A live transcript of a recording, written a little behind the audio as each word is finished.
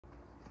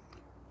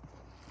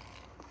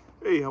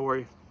Hey, how are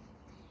you?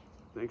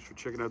 Thanks for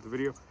checking out the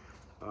video.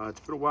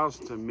 It's been a while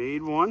since I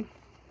made one,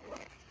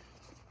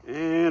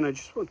 and I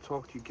just want to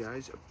talk to you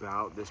guys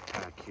about this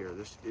pack here.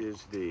 This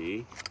is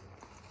the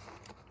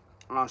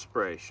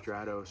Osprey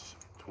Stratos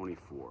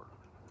 24.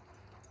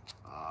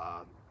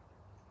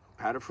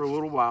 Had it for a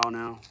little while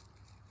now.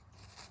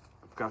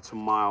 I've got some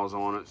miles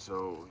on it,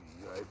 so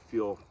I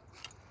feel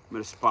I'm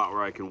at a spot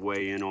where I can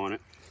weigh in on it.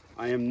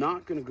 I am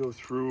not going to go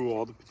through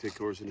all the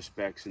particulars and the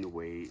specs and the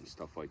weight and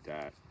stuff like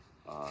that,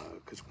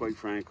 because quite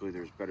frankly,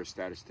 there's better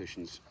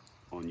statisticians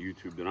on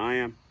YouTube than I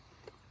am.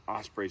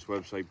 Osprey's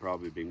website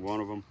probably being one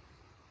of them.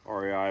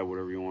 REI,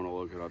 whatever you want to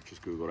look it up,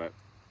 just Google that.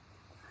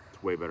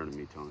 It's way better than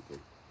me telling it.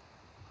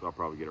 So I'll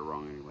probably get it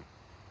wrong anyway.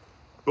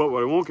 But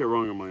what I won't get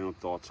wrong are my own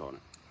thoughts on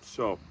it.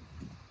 So,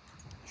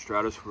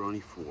 Stratos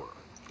 24,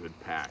 good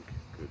pack,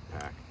 good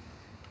pack.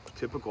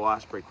 Typical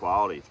Osprey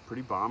quality, it's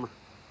pretty bomber.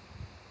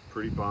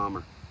 Pretty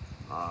bomber.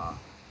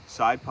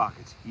 Side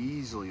pockets,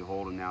 easily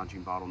hold a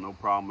Nalgene bottle, no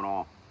problem at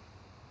all.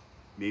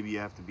 Maybe you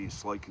have to be a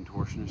slight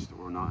contortionist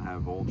or not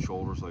have old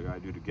shoulders like I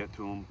do to get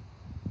to them,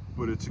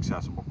 but it's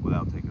accessible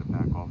without taking the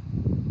pack off,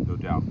 no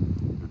doubt.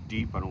 They're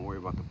deep, I don't worry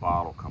about the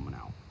bottle coming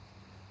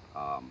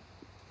out.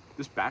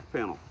 This back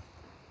panel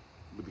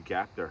with the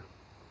gap there,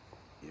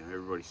 you know,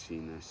 everybody's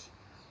seen this.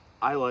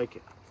 I like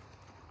it.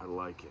 I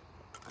like it.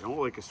 I don't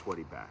like a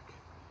sweaty back.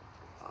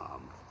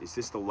 Is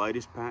this the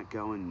lightest pack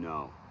going?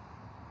 No.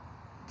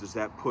 Does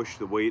that push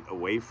the weight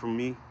away from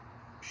me?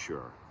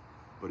 Sure,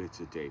 but it's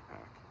a day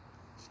pack.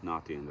 It's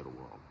not the end of the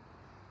world.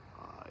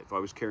 If I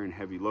was carrying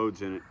heavy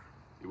loads in it,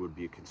 it would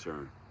be a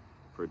concern.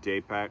 For a day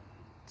pack,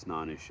 it's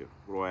not an issue.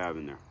 What do I have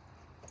in there?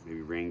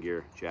 Maybe rain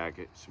gear,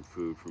 jacket, some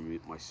food for me,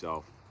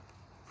 myself,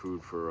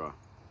 food for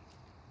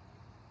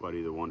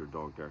Buddy the Wonder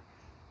Dog there.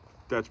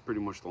 That's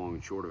pretty much the long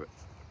and short of it.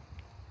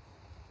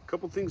 A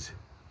couple things,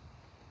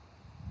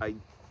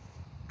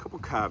 couple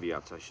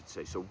caveats, I should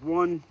say. So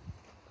one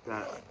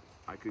that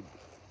I could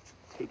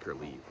take or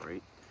leave,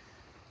 right,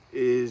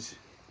 is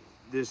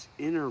this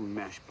inner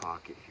mesh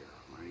pocket here,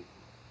 right?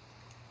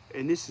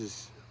 And this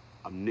is,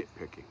 I'm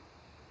nitpicking.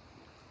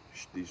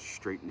 These are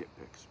straight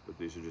nitpicks, but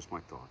these are just my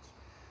thoughts.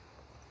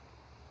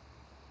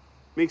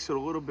 Makes it a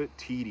little bit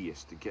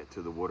tedious to get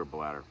to the water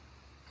bladder,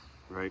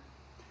 right?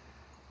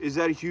 Is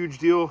that a huge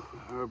deal?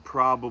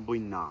 Probably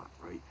not,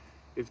 right?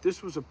 If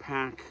this was a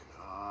pack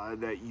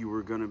that you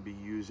were gonna be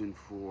using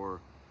for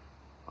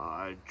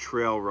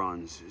trail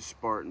runs,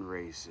 Spartan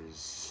races,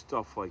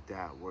 stuff like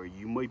that, where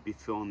you might be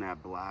filling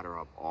that bladder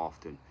up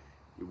often,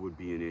 it would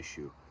be an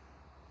issue.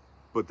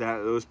 But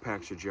those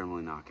packs are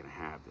generally not going to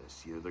have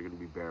this. You know, they're going to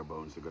be bare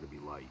bones. They're going to be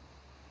light.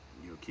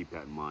 You know, keep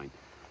that in mind.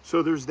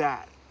 So there's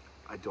that.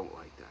 I don't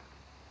like that.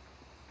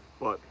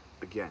 But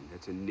again,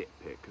 that's a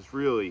nitpick, because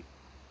really,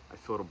 I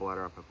fill the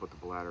bladder up, I put the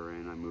bladder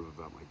in, I move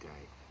about my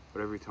day.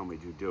 But every time I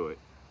do it,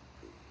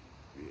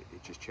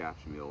 it just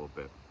chaps me a little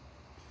bit.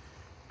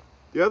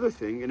 The other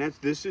thing, and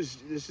this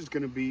is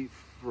going to be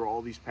for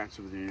all these packs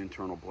with an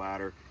internal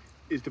bladder,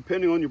 is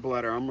depending on your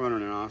bladder. I'm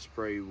running an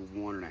Osprey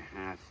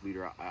 1.5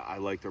 liter. I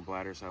like their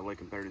bladders. I like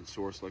them better than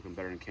Source. I like them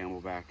better than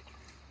Camelback.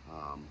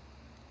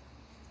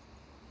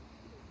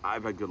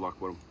 I've had good luck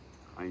with them.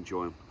 I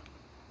enjoy them.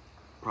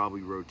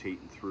 Probably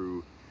rotating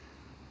through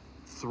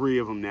 3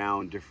 of them now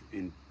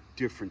in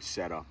different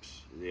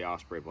setups. The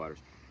Osprey bladders.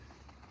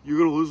 You're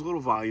going to lose a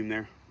little volume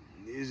there.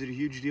 Is it a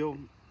huge deal?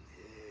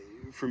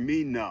 For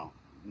me, no.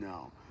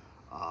 No,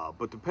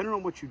 but depending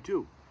on what you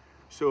do.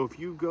 So if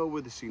you go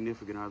with a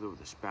significant other,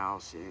 with a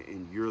spouse,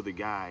 and you're the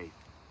guy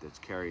that's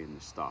carrying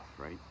the stuff,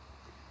 right?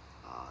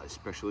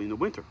 Especially in the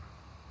winter,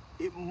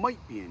 it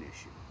might be an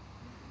issue,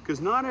 because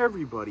not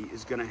everybody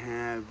is going to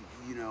have,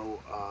 you know,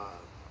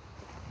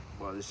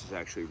 well, this is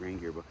actually rain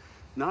gear, but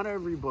not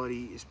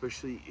everybody,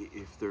 especially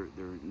if they're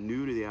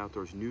new to the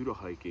outdoors, new to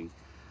hiking,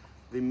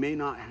 they may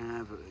not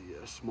have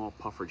a small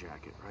puffer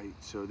jacket, right?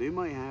 So they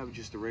might have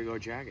just a regular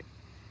jacket.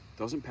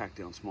 Doesn't pack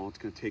down small, it's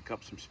going to take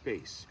up some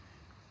space.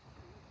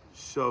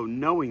 So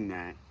knowing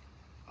that,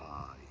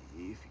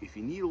 if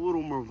you need a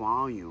little more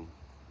volume,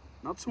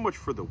 not so much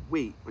for the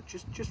weight, but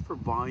just for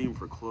volume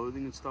for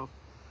clothing and stuff,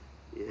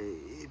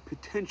 it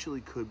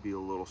potentially could be a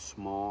little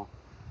small.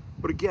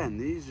 But again,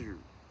 these are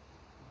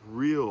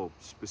real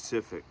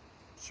specific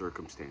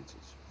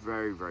circumstances,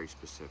 very, very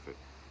specific.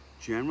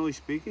 Generally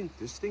speaking,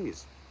 this thing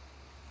is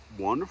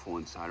wonderful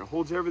inside. It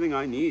holds everything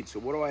I need. So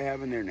what do I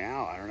have in there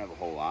now? I don't have a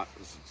whole lot,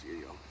 because it's,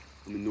 you know,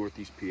 I'm in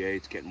Northeast PA,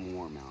 it's getting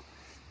warm out.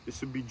 This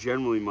would be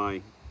generally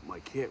my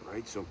kit,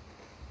 right? So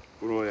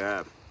what do I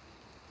have?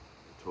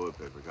 Toilet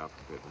paper, God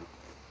forbid, right?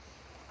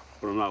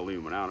 But I'm not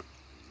leaving without it.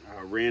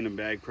 A random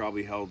bag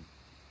probably held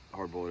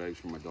hard-boiled eggs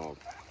for my dog.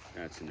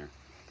 That's in there.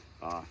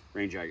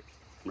 Rain jacket,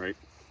 right?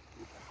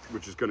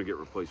 Which is going to get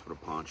replaced with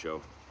a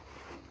poncho.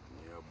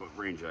 Yeah, but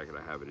rain jacket,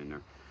 I have it in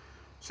there.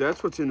 So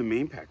that's what's in the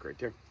main pack right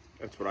there.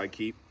 That's what I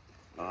keep.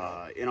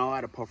 And I'll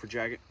add a puffer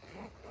jacket.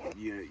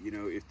 You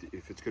know,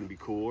 if it's going to be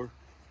cooler.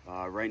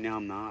 Right now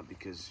I'm not,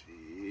 because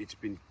it's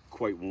been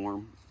quite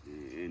warm,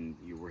 and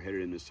we're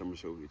headed in this summer,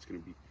 so it's going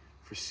to be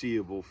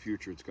foreseeable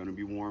future. It's going to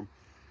be warm.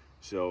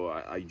 So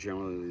I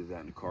generally leave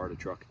that in the car, the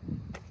truck.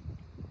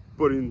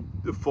 But in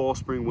the fall,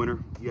 spring, winter,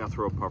 yeah,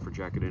 throw a puffer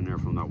jacket in there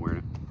if I'm not wearing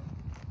it.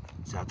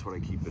 So that's what I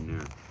keep in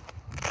there.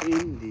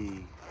 In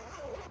the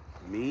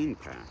main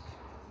pack,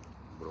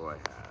 what do I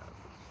have?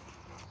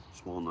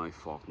 Small knife,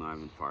 fork knife,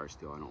 and fire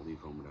steel. I don't leave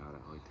home without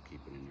it. I like to keep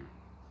it in there.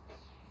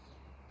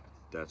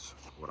 That's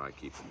what I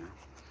keep in there.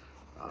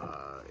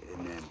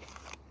 And then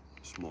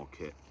small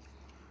kit.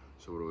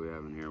 So what do we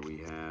have in here? We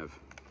have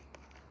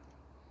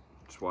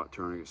SWAT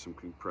tourniquet, some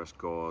compressed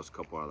gauze, a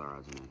couple other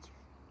odds and ends.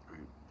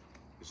 Right?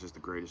 Is this the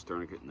greatest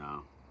tourniquet?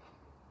 No,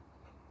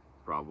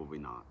 probably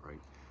not.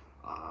 Right?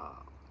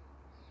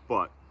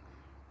 But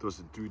does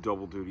it do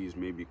double duty?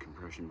 Maybe a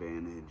compression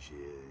bandage?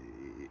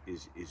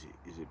 Is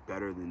it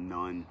better than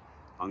none?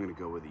 I'm gonna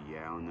go with a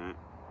yeah on that.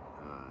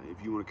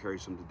 If you want to carry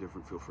something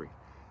different, feel free.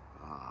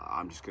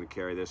 I'm just gonna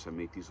carry this. I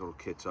make these little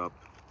kits up.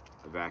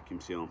 I vacuum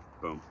seal them.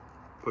 Boom.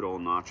 Put a little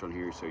notch on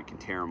here so you can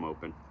tear them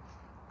open.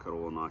 Cut a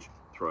little notch.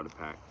 Throw it in a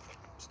pack.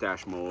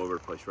 Stash them all over the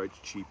place. Right? It's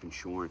cheap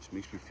insurance.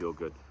 Makes me feel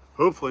good.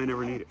 Hopefully I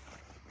never need it,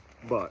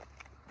 but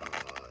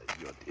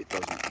you know, it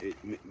doesn't.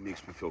 It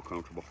makes me feel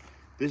comfortable.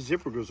 This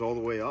zipper goes all the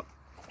way up.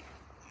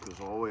 Goes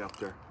all the way up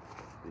there,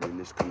 and then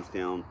this comes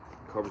down,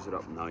 covers it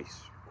up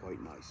nice, quite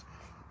nice.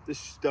 This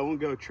stow and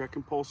go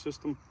trekking pole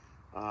system,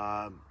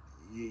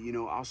 you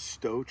know, I'll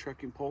stow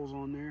trekking poles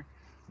on there.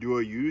 Do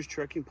I use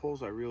trekking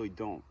poles? I really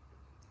don't.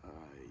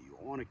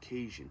 On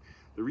occasion.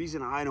 The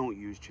reason I don't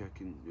use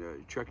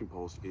trekking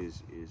poles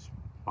is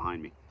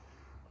behind me.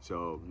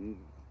 So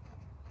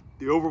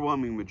the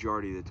overwhelming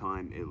majority of the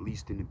time, at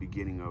least in the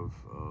beginning of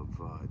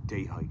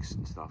day hikes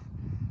and stuff,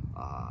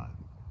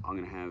 I'm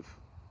gonna have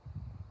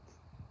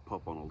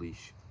pup on a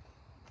leash.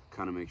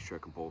 Kind of makes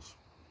trekking poles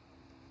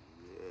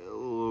a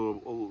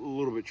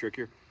little bit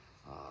trickier.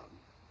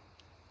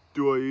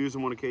 Do I use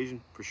them on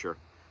occasion? For sure.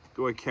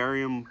 Do I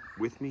carry them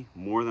with me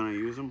more than I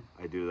use them?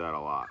 I do that a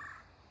lot.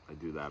 I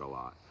do that a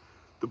lot.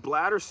 The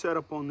bladder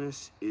setup on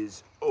this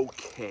is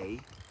okay.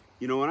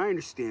 You know, and I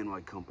understand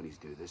why companies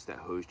do this. That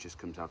hose just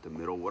comes out the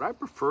middle. Would I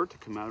prefer it to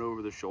come out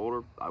over the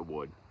shoulder? I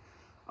would.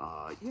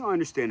 You know, I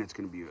understand it's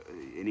going to be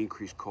an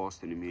increased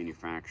cost in the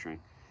manufacturing.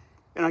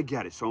 And I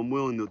get it, so I'm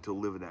willing to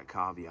live with that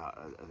caveat,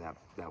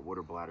 that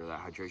water bladder,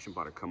 that hydration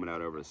bladder coming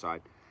out over the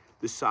side.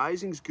 The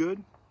sizing's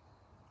good.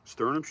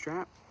 Sternum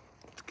strap,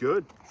 it's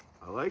good.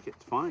 I like it,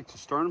 it's fine. It's a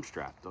sternum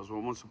strap, does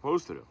what one's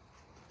supposed to do.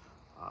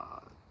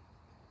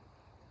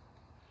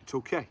 It's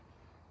okay.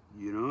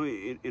 You know,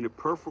 in a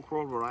perfect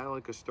world where I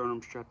like a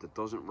sternum strap that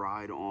doesn't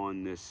ride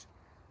on this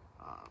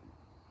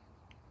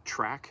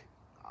track,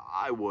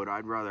 I'd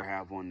rather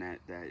have one that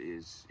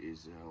is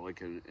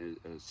like a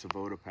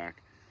Savota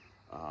pack.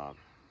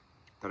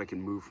 That I can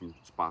move from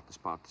spot to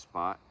spot to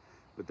spot,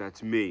 but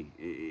that's me.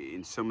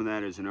 In some of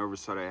that is an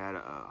oversight. I had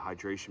a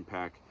hydration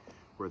pack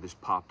where this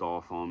popped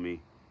off on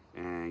me,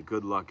 and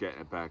good luck getting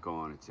it back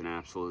on. It's an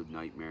absolute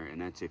nightmare, and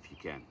that's if you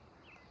can.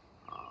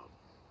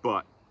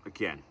 But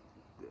again,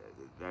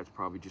 that's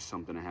probably just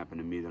something that happened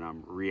to me that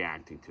I'm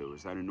reacting to.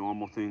 Is that a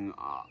normal thing?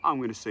 I'm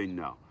going to say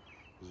no.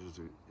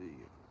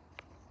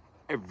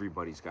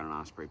 Everybody's got an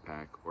Osprey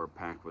pack or a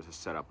pack with a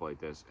setup like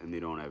this, and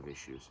they don't have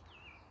issues.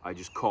 I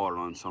just caught it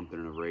on something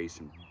in a race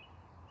and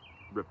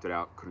ripped it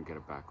out, couldn't get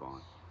it back on.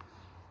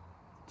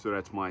 So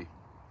that's my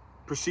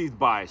perceived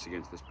bias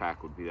against this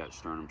pack, would be that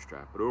sternum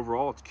strap. But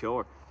overall, it's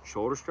killer.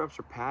 Shoulder straps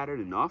are padded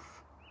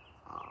enough.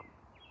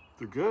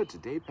 They're good. It's a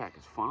day pack.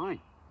 It's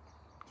fine.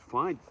 It's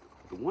fine.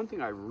 The one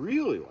thing I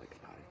really like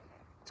about it,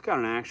 it's got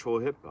an actual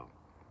hip belt.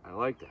 I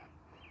like that.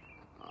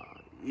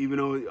 Even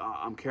though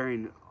I'm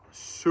carrying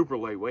super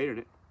lightweight in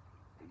it,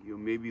 you know,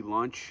 maybe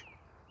lunch,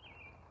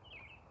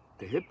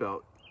 the hip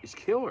belt is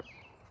killer.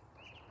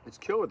 It's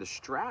killer. The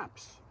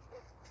straps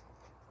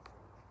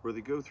where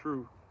they go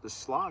through the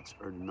slots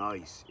are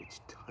nice.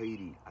 It's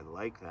tidy. I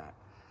like that.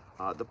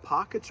 The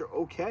pockets are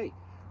okay.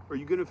 Are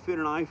you going to fit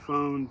an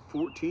iPhone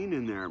 14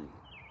 in there?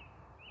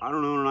 I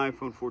don't own an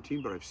iPhone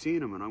 14, but I've seen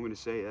them, and I'm going to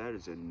say that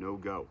is a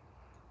no-go.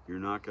 You're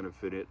not going to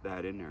fit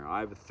that in there. I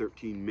have a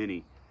 13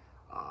 mini,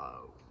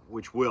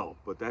 which will,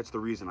 but that's the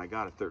reason I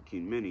got a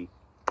 13 mini,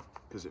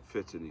 because it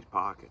fits in these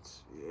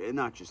pockets. And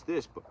not just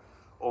this, but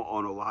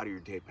on a lot of your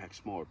day packs,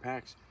 smaller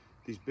packs,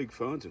 these big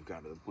phones have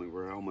got to the point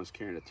where they're almost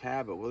carrying a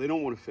tablet. Well, they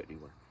don't want to fit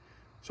anywhere.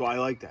 So I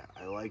like that.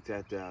 I like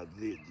that.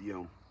 The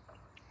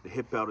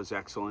hip belt is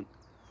excellent.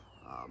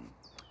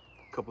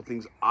 A couple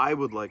things I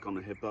would like on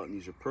the hip belt, and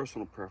these are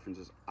personal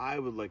preferences. I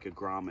would like a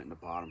grommet in the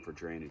bottom for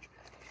drainage.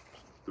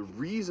 The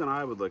reason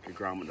I would like a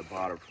grommet in the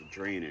bottom for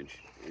drainage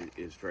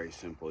is very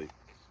simply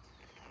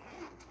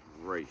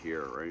right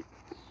here, right?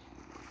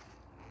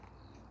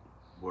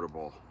 Water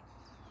ball.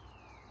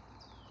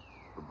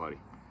 For buddy.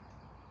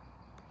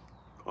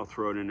 I'll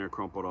throw it in there,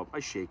 crumple it up. I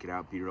shake it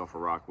out, beat it off a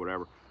rock,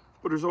 whatever.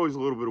 But there's always a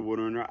little bit of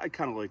water in there. I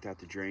kind of like that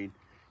to drain.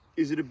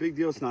 Is it a big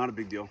deal? It's not a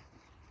big deal.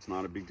 It's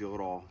not a big deal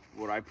at all.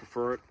 Would I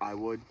prefer it? I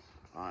would.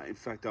 In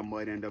fact, I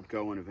might end up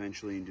going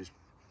eventually and just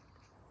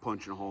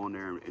punching a hole in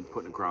there and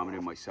putting a grommet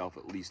in myself,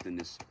 at least in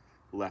this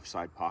left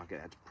side pocket.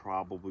 That's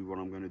probably what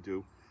I'm going to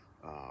do.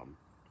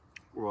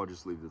 or I'll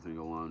just leave the thing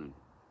alone and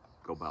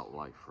go about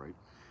life, right?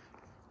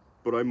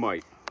 But I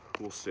might.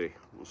 We'll see.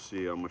 We'll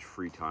see how much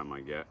free time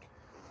I get.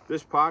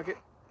 This pocket,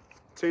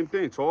 same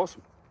thing. It's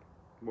awesome.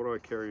 What do I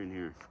carry in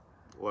here?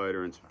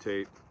 Lighter and some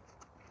tape.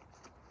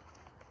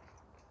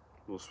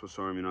 Little Swiss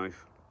Army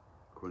knife,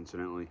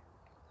 coincidentally.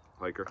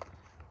 Hiker.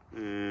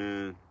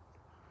 And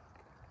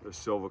a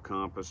silver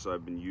compass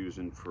I've been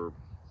using for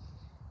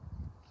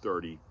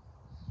 30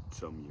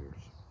 some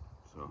years.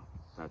 So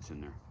that's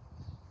in there.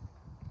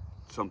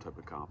 Some type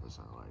of compass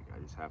I like.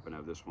 I just happen to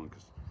have this one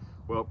because,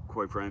 well,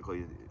 quite frankly,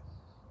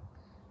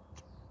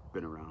 it's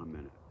been around a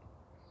minute.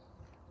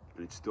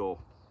 And it still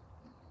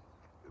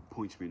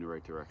points me in the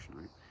right direction,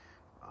 right?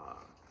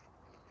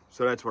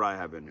 So that's what I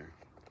have in there.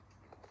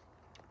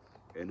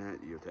 And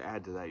that, to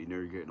add to that, you know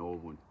you're getting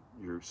old when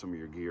some of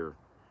your gear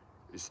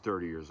is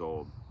 30 years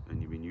old and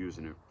you've been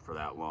using it for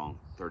that long,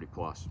 30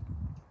 plus.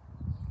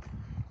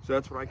 So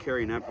that's what I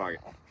carry in that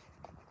pocket.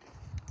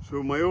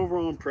 So my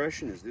overall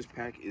impression is this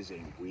pack is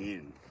a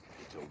win.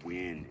 It's a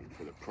win. And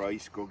for the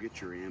price, go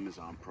get your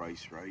Amazon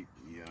price, right?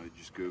 Yeah,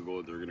 just Google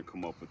it. They're going to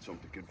come up with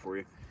something good for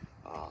you.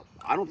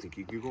 I don't think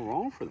you can go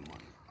wrong for the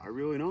money. I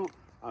really don't.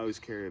 I always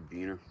carry a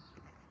beaner.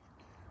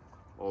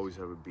 Always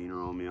have a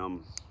beaner on me.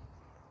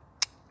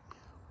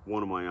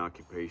 One of my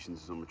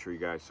occupations is I'm a tree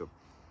guy, so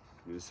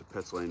this is a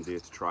Petzl AMD.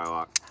 It's a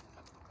tri-lock.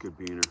 Good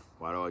beaner.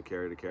 Why do I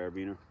carry the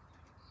carabiner?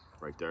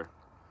 Right there.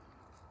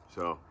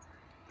 So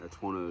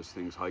that's one of those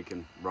things,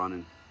 hiking,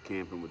 running,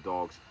 camping with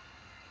dogs.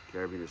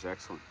 Carabiner's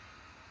excellent.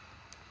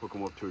 Hook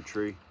them up to a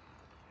tree,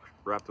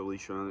 wrap the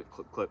leash on it,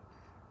 clip, clip.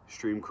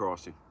 Stream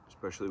crossing,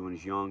 especially when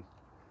he's young.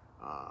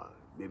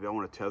 Maybe I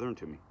want to tether him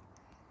to me.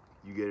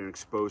 You get an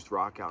exposed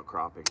rock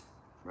outcropping,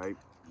 right?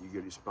 You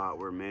get a spot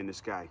where, man,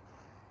 this guy,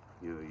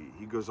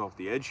 he goes off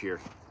the edge here.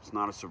 It's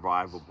not a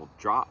survivable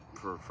drop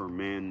for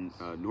man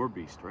nor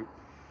beast, right?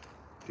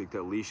 Take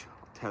that leash,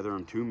 tether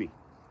him to me.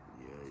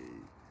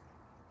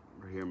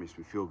 Right here makes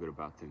me feel good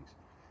about things.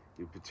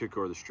 In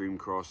particular, the stream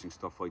crossing,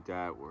 stuff like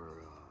that, where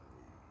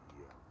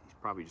he's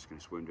probably just going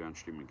to swim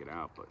downstream and get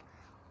out. But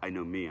I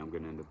know me, I'm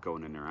going to end up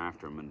going in there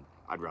after him, and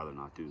I'd rather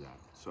not do that.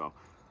 So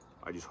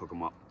I just hook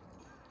him up.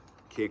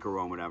 Can't go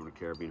wrong with having a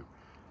carabiner.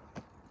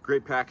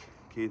 Great pack.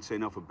 Can't say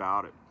enough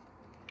about it.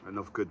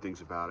 Enough good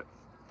things about it.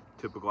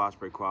 Typical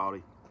Osprey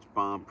quality. It's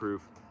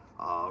bomb-proof.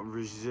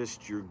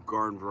 Resist your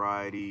garden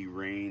variety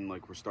rain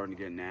like we're starting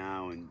to get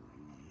now, and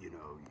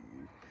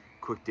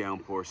quick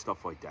downpour,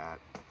 stuff like that.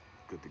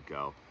 Good to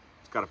go.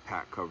 It's got a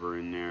pack cover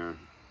in there.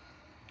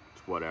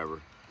 It's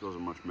whatever.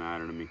 Doesn't much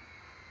matter to me.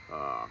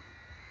 I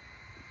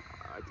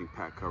think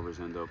pack covers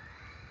end up,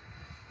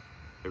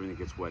 everything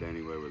gets wet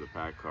anyway with a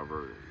pack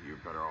cover. You're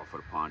better off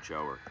with a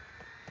poncho, or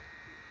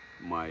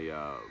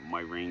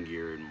my rain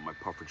gear and my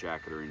puffer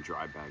jacket are in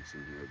dry bags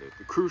in here.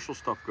 The crucial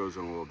stuff goes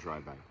in a little dry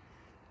bag.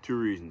 2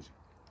 reasons.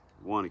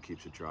 1, it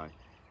keeps it dry,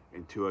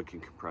 and 2, I can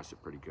compress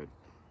it pretty good.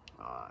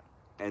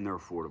 And they're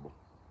affordable.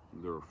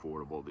 They're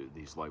affordable,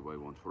 these lightweight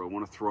ones. Would I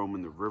want to throw them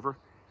in the river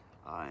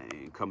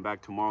and come back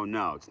tomorrow?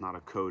 No, it's not a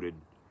coated.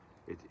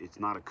 It's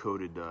not a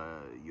coated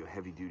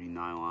heavy-duty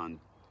nylon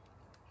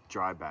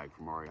dry bag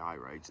from REI,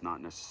 right? It's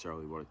not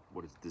necessarily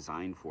what it's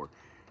designed for.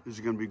 This is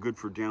going to be good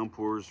for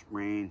downpours,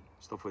 rain,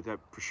 stuff like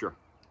that, for sure.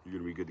 You're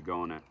going to be good to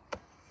go on that.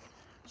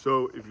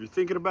 So if you're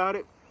thinking about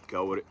it,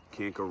 go with it.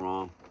 Can't go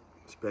wrong.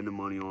 Spend the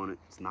money on it.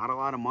 It's not a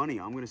lot of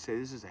money. I'm going to say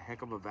this is a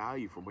heck of a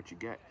value for what you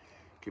get,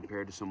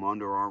 compared to some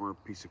Under Armour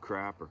piece of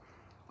crap, or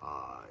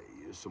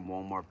some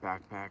Walmart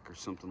backpack or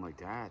something like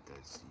that.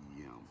 That's,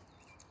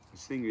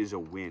 this thing is a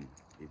win.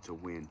 It's a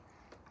win.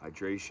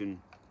 Hydration,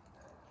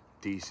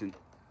 decent.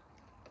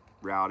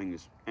 Routing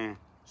is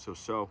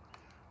so-so.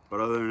 But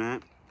other than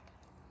that,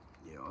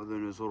 other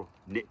than those little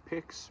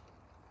nitpicks,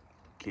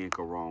 can't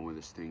go wrong with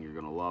this thing. You're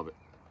gonna love it.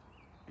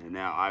 And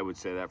now I would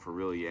say that for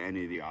really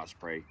any of the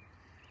Osprey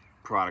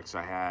products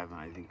I have, and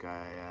I think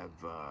I have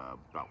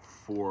about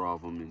 4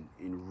 of them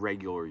in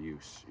regular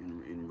use,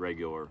 in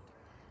regular,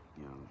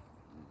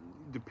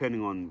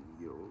 depending on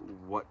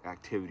what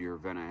activity or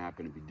event I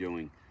happen to be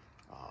doing.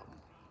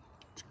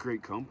 It's a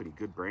great company,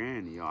 good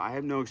brand. I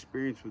have no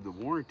experience with the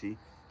warranty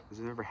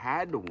because I never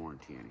had to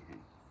warranty anything.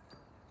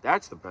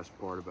 That's the best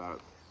part about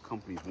a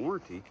company's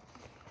warranty,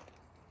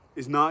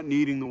 is not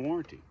needing the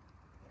warranty.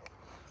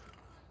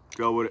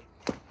 Go with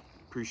it.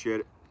 Appreciate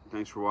it.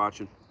 Thanks for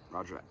watching.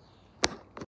 Roger that.